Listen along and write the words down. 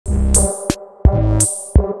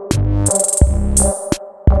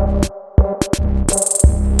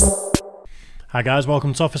Hi guys,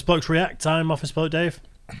 welcome to Office Blokes React. I'm Office Bloke Dave.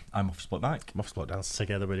 I'm Office Bloke Mike. I'm Office Bloke Dan.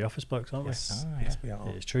 Together with the Office Blokes, aren't we? Yes, yes we are.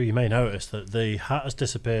 It's true, you may notice that the hat has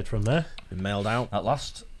disappeared from there. Been mailed out. At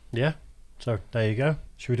last. Yeah, so there you go.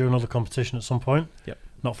 Should we do another competition at some point? Yep.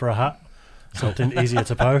 Not for a hat, something easier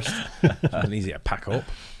to post. And easy to pack up.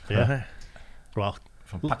 Yeah. Well,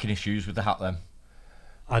 From packing his shoes with the hat then.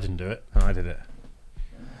 I didn't do it. Oh, I did it.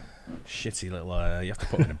 Shitty little, you have to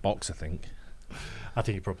put it in a box, I think. I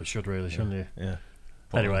think you probably should really, shouldn't you? Yeah.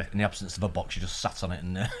 But Anyway. in the absence of a box, you just sat on it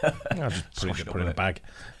and I'll just put it in a bag.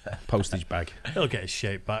 Postage bag. He'll get his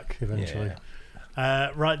shape back eventually.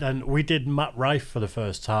 Yeah. Right then, we did Matt Rife for the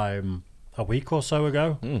first time a week or so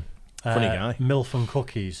ago. Funny guy. Milf and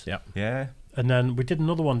Cookies. Yep. Yeah. And then we did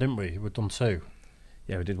another one, didn't we? We've done two.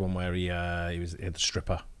 Yeah, we did one where he had the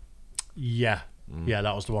stripper. Yeah. Yeah,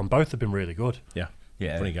 that was the one. Both have been really good. Yeah.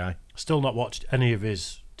 Yeah. Funny guy. Still not watched any of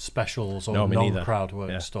his specials or No, me neither. non-crowd work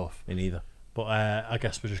Yeah. stuff. Me neither. But I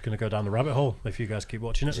guess we're just going to go down the rabbit hole if you guys keep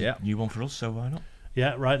watching it. Yeah. New one for us, so why not?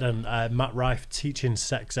 Yeah, right then. Matt Rife teaching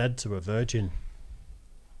sex ed to a virgin.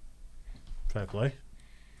 Fair play.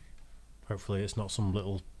 Hopefully it's not some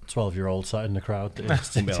little 12-year-old sat in the crowd that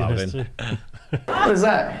he's Won't be teaching allowed us in. to. What is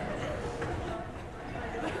that?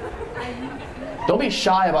 Don't be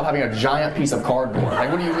shy about having a giant piece of cardboard. Like,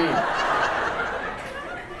 what do you mean?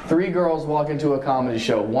 3 girls walk into a comedy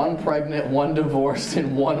show. 1 pregnant, 1 divorced,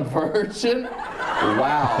 and 1 virgin?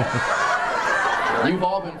 Wow. You've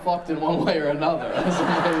all been fucked in one way or another. That's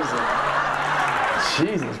amazing.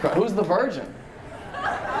 Jesus Christ. Who's the virgin?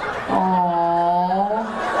 Aww.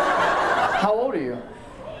 How old are you?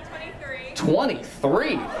 23.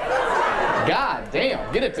 23? God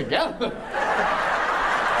damn, get it together.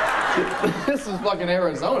 This is fucking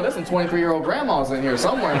Arizona. There's some 23-year-old grandmas in here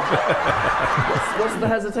somewhere. What's the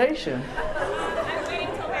hesitation? I'm waiting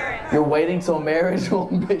till marriage. You're waiting till marriage? Well,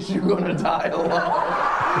 bitch, you're gonna die alone.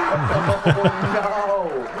 Oh,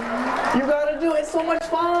 no. You gotta do it. It's so much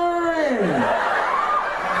fun.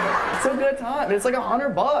 It's a good time. It's like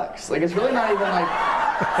 $100. Like, it's really not even like,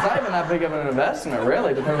 it's not even that big of an investment,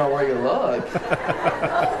 really, depending on where you look.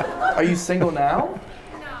 Are you single now?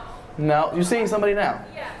 No. No. You seeing somebody now?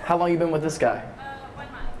 Yeah. How long you been with this guy?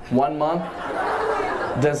 1 month. 1 month?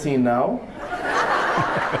 Does he know? He knows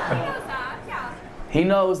that, yeah. He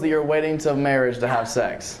knows that you're waiting till marriage to have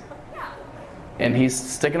sex. Yeah. And he's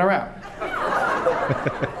sticking around.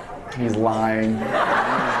 He's lying. Because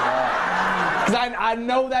I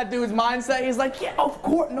know that dude's mindset. He's like, yeah, of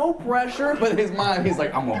course, no pressure. But in his mind, he's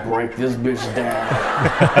like, I'm going to break this bitch down.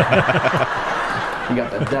 He got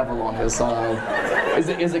the devil on his side. Is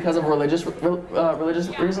it because of religious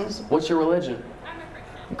reasons? What's your religion? I'm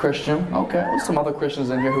a Christian. Christian? Okay. There's some other Christians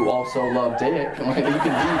in here who also love dick. Like, you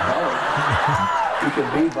can be both. You can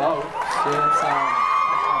be both. See, it's not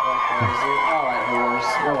crazy. All right, horse,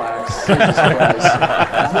 relax. Jesus Christ.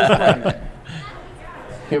 Who's pregnant?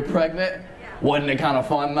 You're pregnant? Wasn't it kind of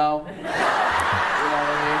fun though? You know what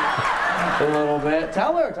I mean? A little bit.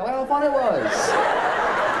 Tell her how fun it was.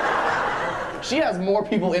 She has more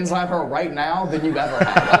people inside her right now than you've ever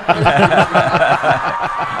had.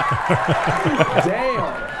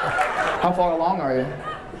 Damn. How far along are you?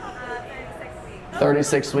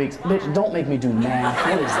 36 weeks. 36 weeks. Bitch, don't make me do math.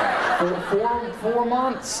 What is that? Four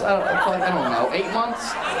months? I don't know. 8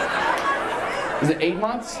 months? Is it 8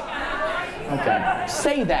 months? Okay.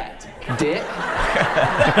 Say that, dick.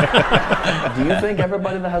 Do you think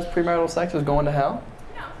everybody that has premarital sex is going to hell?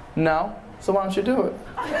 No. No? So why don't you do it?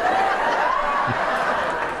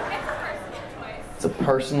 It's a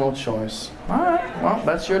personal choice. All right. Well,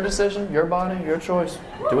 that's your decision, your body, your choice.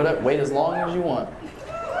 Do it. Wait as long as you want.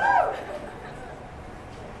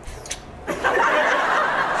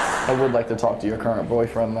 I would like to talk to your current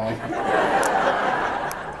boyfriend, though.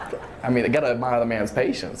 I mean, I gotta admire the man's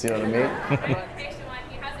patience. You know what I mean? Patient one,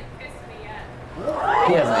 he hasn't kissed me yet.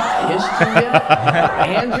 He hasn't kissed you yet,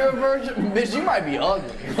 and you're a virgin. Bitch, you might be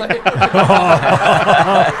ugly. Like,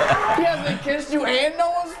 he hasn't kissed you, and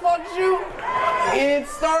no one's fucked you.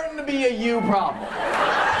 It's starting to be a you problem.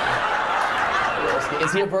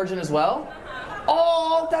 Is he a virgin as well?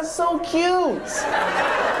 Oh, that's so cute.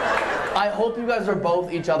 I hope you guys are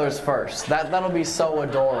both each other's first. That'll be so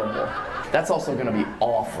adorable. That's also gonna be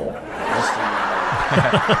awful.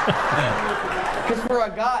 Because for a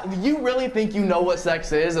guy, you really think you know what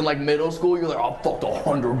sex is? In like middle school, you're like, I fucked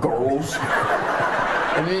 100 girls.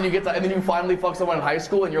 And then and then you finally fuck someone in high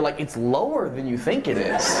school, and you're like, it's lower than you think it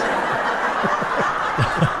is.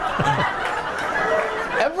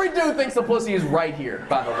 Every dude thinks the pussy is right here,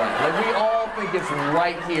 by the way. Like, we all think it's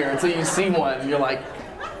right here until you see one, and you're like,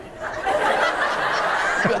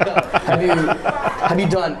 Have you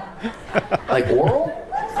done like oral?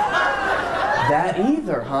 That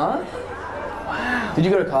either, huh? Wow. Did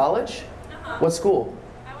you go to college? What school?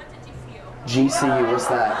 I went to GCU. GCU, what's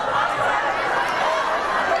that?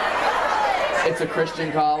 It's a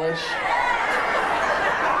Christian college.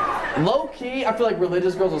 Low key, I feel like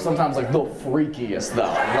religious girls are sometimes like the freakiest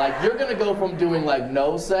though. Like you're gonna go from doing like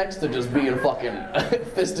no sex to just being fucking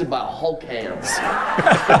fisted by Hulk hands.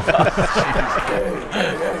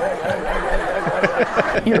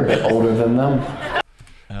 You're a bit older than them.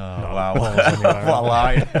 Oh, wow. Anyway. What a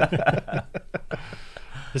line.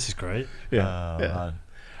 This is great. Yeah. Oh, man.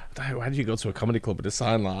 Why did you go to a comedy club with a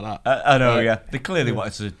sign like that? I know, yeah. They clearly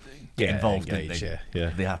wanted to get Yeah, involved, engage, didn't they?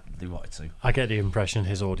 yeah. They wanted to. I get the impression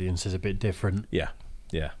his audience is a bit different Yeah.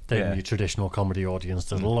 than Yeah. your traditional comedy audience.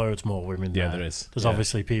 There's loads more women Yeah, there. there is. There's Yeah.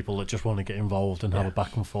 obviously people that just want to get involved and have a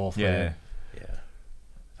back and forth. Yeah. Yeah.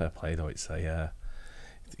 Fair play though. It's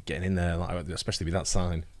getting in there, like, especially with that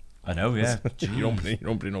sign. I know, yeah. You're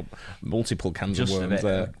opening up multiple cans Just of a worms bit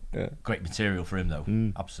there. Yeah. great material for him, though.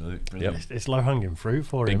 Absolute brilliant. It's low hanging fruit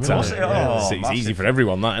for him. Exactly. Isn't it? Oh, it's easy massive. for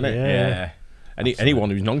everyone, that, isn't it? Yeah. Yeah.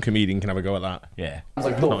 Anyone who's non-comedian can have a go at that. Yeah. It's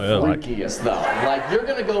like the Not really, like- freakiest though. Like you're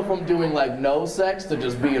gonna go from doing like no sex to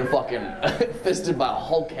just being fucking fisted by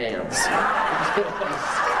Hulk hands.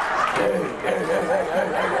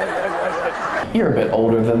 You're a bit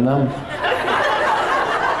older than them.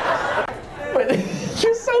 Wait,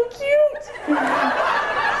 you're so cute.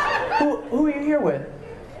 Who are you here with?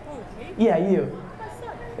 Yeah, you.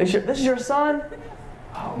 This is your son?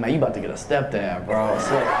 Oh man, you about to get a stepdad, bro. I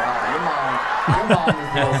swear to God, your mom is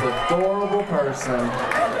the most adorable person.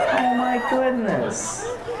 Oh my goodness.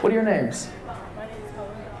 What are your names?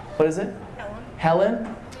 What is it?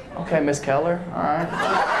 Helen. Okay, Miss Keller. All right.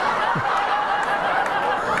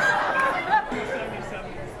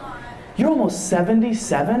 You're almost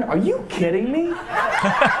 77? Are you kidding me?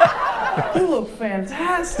 You look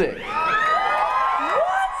fantastic.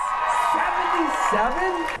 What?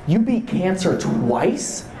 77? You beat cancer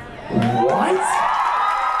twice? What?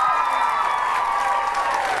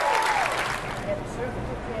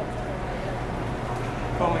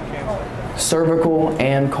 Cervical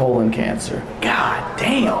and colon cancer. God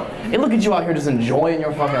damn. Hey, look at you out here just enjoying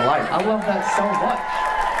your fucking life. I love that so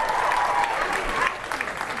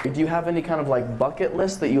much. Do you have any kind of like bucket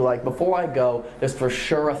list that you like, before I go, there's for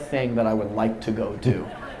sure a thing that I would like to go do?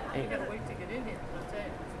 You gotta wait to get in here. That's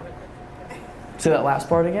it. It's worth it. Say that last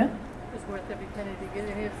part again? It's worth every penny to get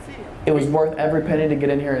in here to see you. It was worth every penny to get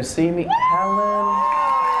in here and see me. Helen.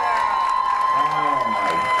 Oh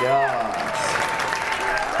my God.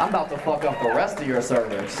 I'm about to fuck up the rest of your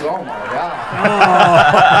service. Oh my God.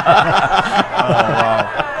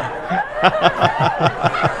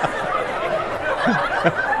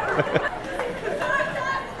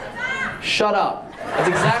 Shut up. That's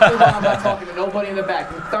exactly why I'm not talking to nobody in the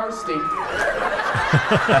back. I'm thirsty.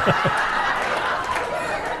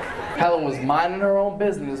 Helen was minding her own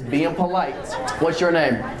business, being polite. What's your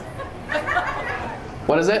name?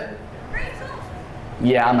 What is it?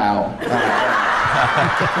 Yeah, I'm out.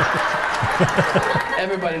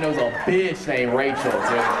 Everybody knows a bitch named Rachel, dude.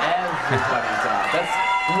 Everybody's out.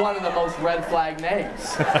 That's one of the most red flag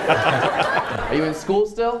names. Are you in school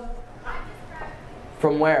still?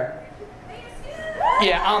 From where?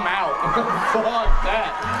 Yeah, I'm out. Fuck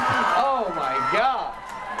that. Oh my God.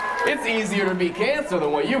 It's easier to beat cancer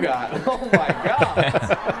than what you got. Oh my God.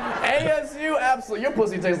 ASU, absolutely. Your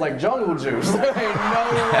pussy tastes like jungle juice. There ain't no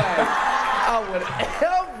way I would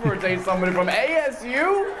ever date somebody from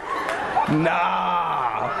ASU.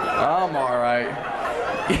 Nah, I'm all right.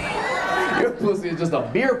 Your pussy is just a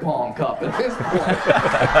beer pong cup at this point.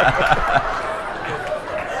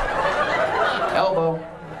 Elbow.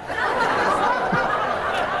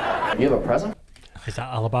 You have a present? Is that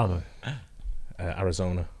Alabama?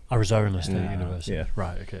 Arizona. Arizona State University. yeah.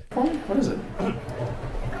 Right, okay. What is it?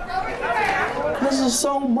 This is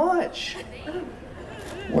so much.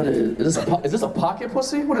 What is this a pocket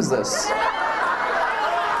pussy? What is this?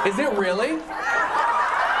 Is it really?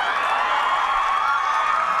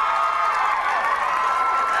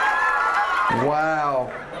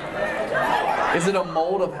 Wow. Is it a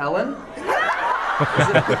mold of Helen?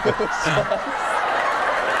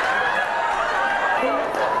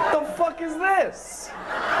 The fuck is this?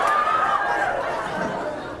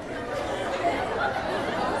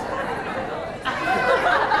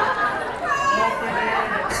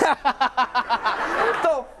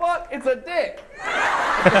 The fuck? It's a dick.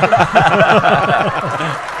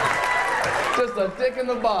 Just a dick in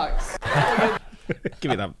the box.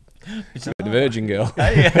 Give me that. virgin girl.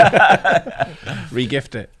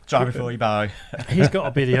 Re-gift it. Try before you buy. He's got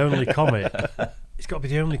to be the only comic. He's got to be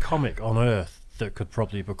the only comic on Earth that could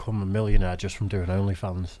probably become a millionaire just from doing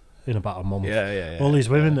OnlyFans in about a month. Yeah. All these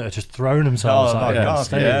women that are just throwing themselves out on God,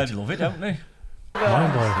 stage. yeah, they love it, don't they?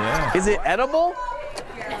 Mind blowing. Yeah. Is it edible?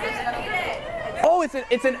 Oh,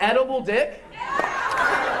 it's an edible dick?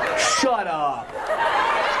 Shut up.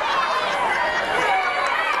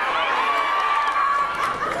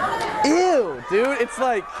 Ew, dude, it's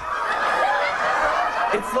like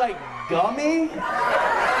gummy.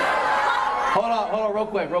 Hold on, real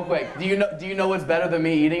quick. Do you know what's better than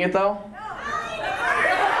me eating it though?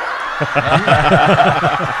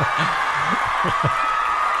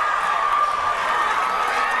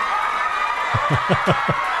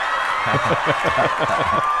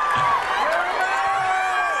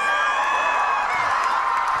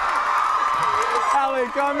 Helen,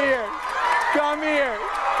 come here.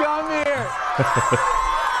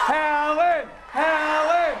 Helen.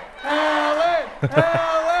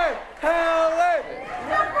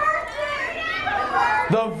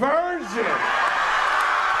 The virgin.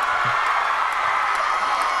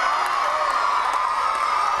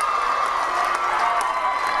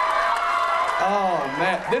 Oh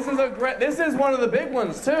man, this is one of the big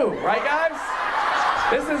ones too, right guys?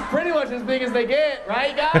 This is pretty much as big as they get,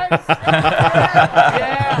 right guys?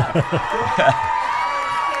 Yeah.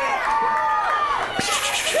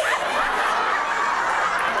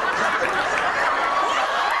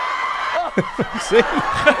 See?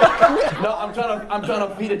 No, I'm trying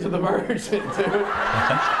to feed it to the virgin, dude.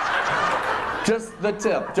 Just the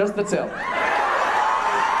tip.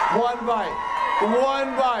 One bite. Come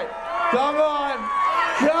on.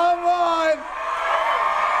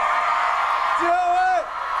 Do it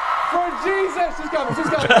for Jesus. She's coming. She's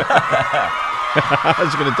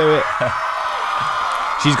gonna do it.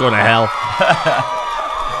 She's going to hell.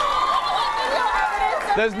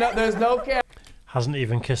 There's no camera. Hasn't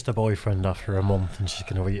even kissed her boyfriend after a month, and she's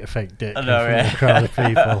going to eat a fake dick I know, in front of a crowd of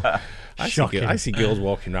people. Shocking. I see girls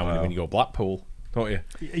walking around when you go Blackpool, don't you?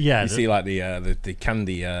 Yeah, You see like the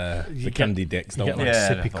candy candy dicks, you don't get you? like Yeah,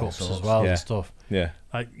 sippy they've all cups as sorts. well Yeah. and stuff. Yeah.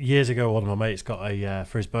 Like years ago, one of my mates got a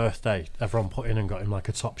for his birthday. Everyone put in and got him like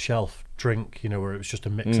a top shelf drink, where it was just a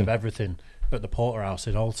mix of everything at the Porterhouse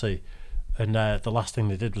in Alty. And the last thing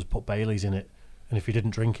they did was put Baileys in it, and if he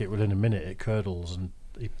didn't drink it within a minute, it curdles and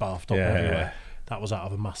he barfed up everywhere. That was out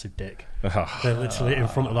of a massive dick. They literally in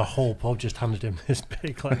front of the whole pub just handed him this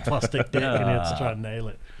big like plastic dick, and he had to try and nail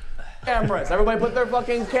it. Cameras. Everybody put their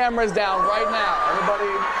fucking cameras down right now.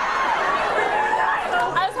 Everybody.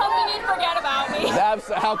 I was hoping you'd forget about me.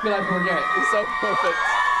 How can I forget? It's so perfect.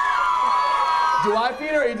 Do I feed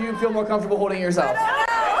her, or do you feel more comfortable holding it yourself?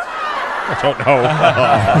 I don't know.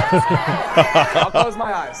 I'll close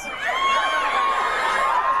my eyes.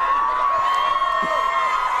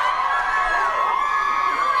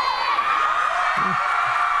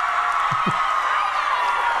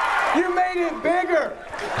 You made it bigger.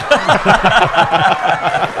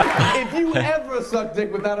 If you ever suck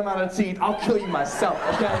dick with that amount of teeth, I'll kill you myself,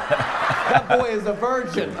 okay? That boy is a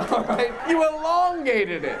virgin, all right? You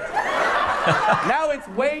elongated it. Now it's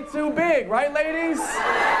way too big, right, ladies?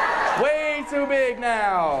 Way too big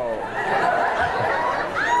now.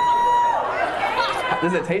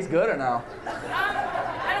 Does it taste good or no?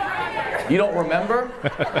 You don't remember?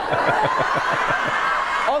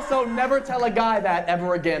 Also, never tell a guy that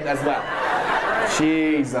ever again as well.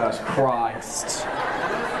 Jesus Christ.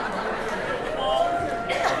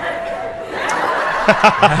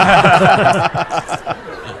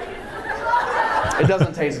 It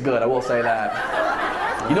doesn't taste good, I will say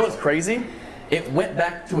that. You know what's crazy? It went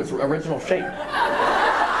back to its original shape.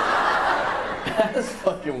 That's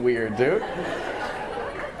fucking weird, dude.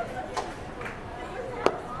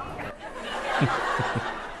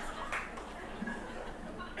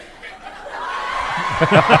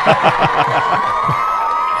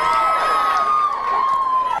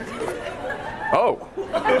 Oh.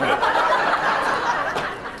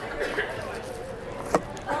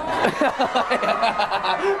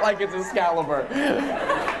 Like it's Excalibur.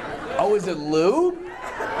 Oh, is it lube?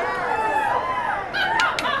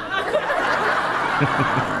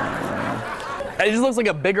 It just looks like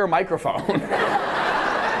a bigger microphone.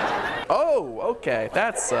 Oh, okay.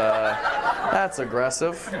 That's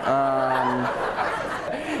aggressive. Do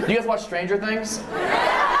you guys watch Stranger Things?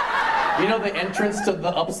 You know the entrance to the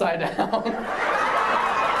Upside Down?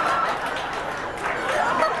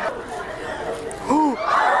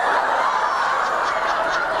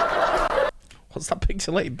 What's that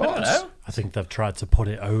pixelated box? I think they've tried to put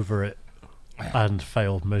it over it. and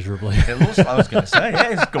failed miserably. It looks like I was going to say, yeah,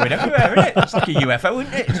 it's going everywhere, isn't it? It's like a UFO,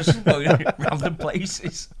 isn't it? It's just going random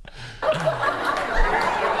places.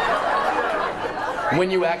 When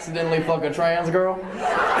you accidentally fuck a trans girl.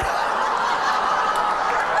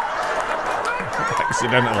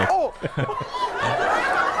 Accidentally. Oh.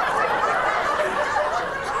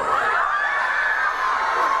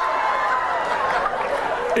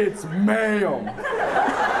 It's ma'am.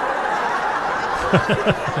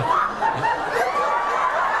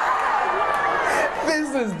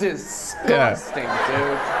 This is disgusting,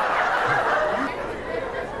 dude.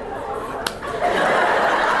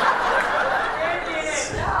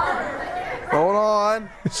 Hold on.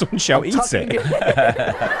 Someone shout, eat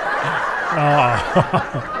it.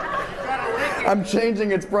 I'm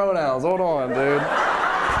changing its pronouns. Hold on, dude.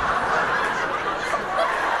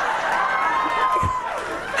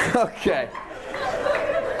 Okay.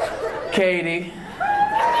 Katie.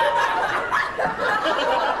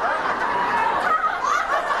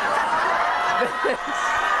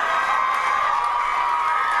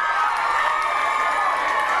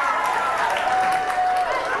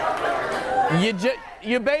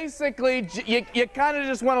 You basically you kind of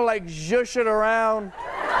just want to like zhush it around.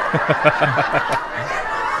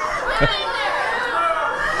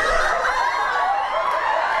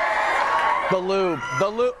 The lube.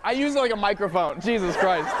 I use it like a microphone. Jesus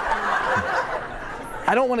Christ.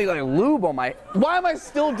 I don't want to like lube on my. Why am I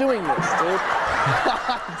still doing this, dude?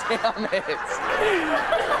 God damn it.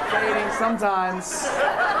 Katie,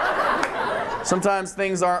 sometimes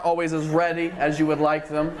things aren't always as ready as you would like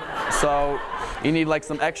them. So you need like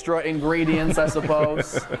some extra ingredients, I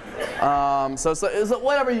suppose. So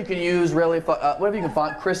whatever you can use, really, whatever you can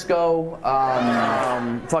find, Crisco,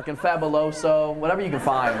 fucking Fabuloso, whatever you can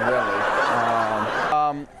find, really.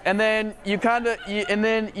 And then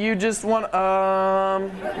you just want,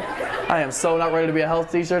 I am so not ready to be a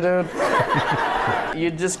health teacher, dude. You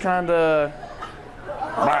just kind of,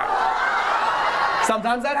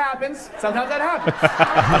 sometimes that happens, and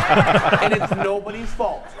it's nobody's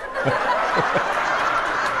fault.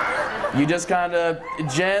 You just kind of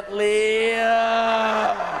gently,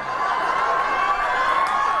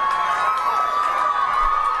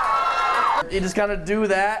 you just kind of do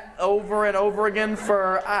that over and over again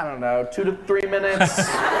for, I don't know, 2 to 3 minutes.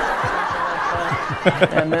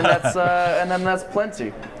 and then that's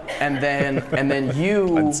plenty. And then you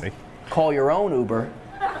Plenty. call your own Uber.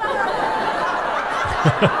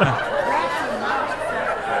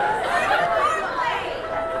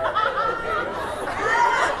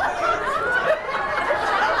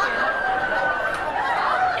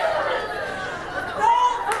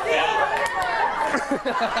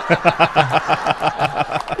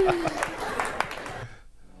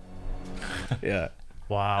 Yeah.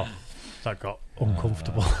 Wow, that got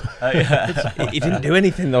uncomfortable. He didn't do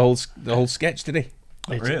anything the whole sketch, did he?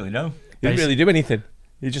 Not really, no. He didn't really do anything.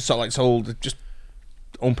 He just sort of like just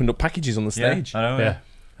opened up packages on the stage. Yeah, I know, Yeah.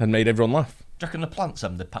 And made everyone laugh. Do you reckon the plants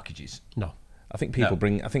them the packages? No. I think people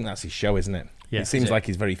bring. I think that's his show, isn't it? Yeah. It seems Is it? like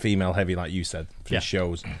he's very female heavy, like you said, for Yeah. his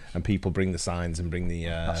shows, and people bring the signs and bring the.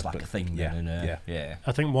 That's like a thing, Yeah, then, yeah. yeah.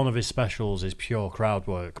 I think one of his specials is pure crowd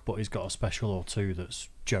work, but he's got a special or two that's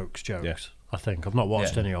jokes. Yeah. I think I've not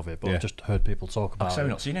watched Yeah. any of it, but Yeah. I've just heard people talk about So it. we've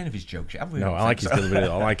not seen any of his jokes yet, have we? No, I like his so. delivery.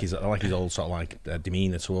 I like his old sort of like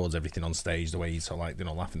demeanor towards everything on stage. The way he's sort of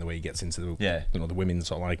like laughing, the way he gets into the the women's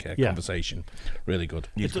sort of like conversation. Really good.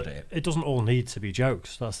 He's good at it. It doesn't all need to be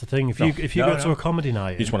jokes. That's the thing. If No. you go to No. a comedy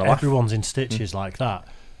night, just and wanna laugh. everyone's in stitches like that,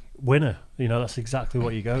 winner. You know, that's exactly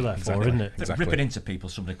what you go there for, isn't it? Exactly. Ripping into people,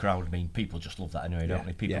 some of the crowd, I mean, people just love that anyway, don't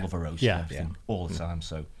they? People Yeah. love a roast Yeah. and everything all the time,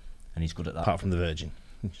 so, and he's good at that. Apart from the Virgin.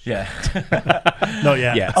 Yeah. Not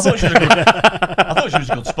yet. Yeah. I thought she was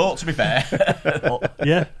a good sport, to be fair. But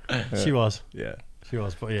Yeah, she was. Yeah. She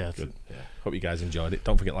was. But yeah. Good. Hope you guys enjoyed it.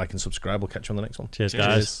 Don't forget to like and subscribe. We'll catch you on the next one. Cheers,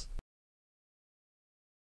 guys.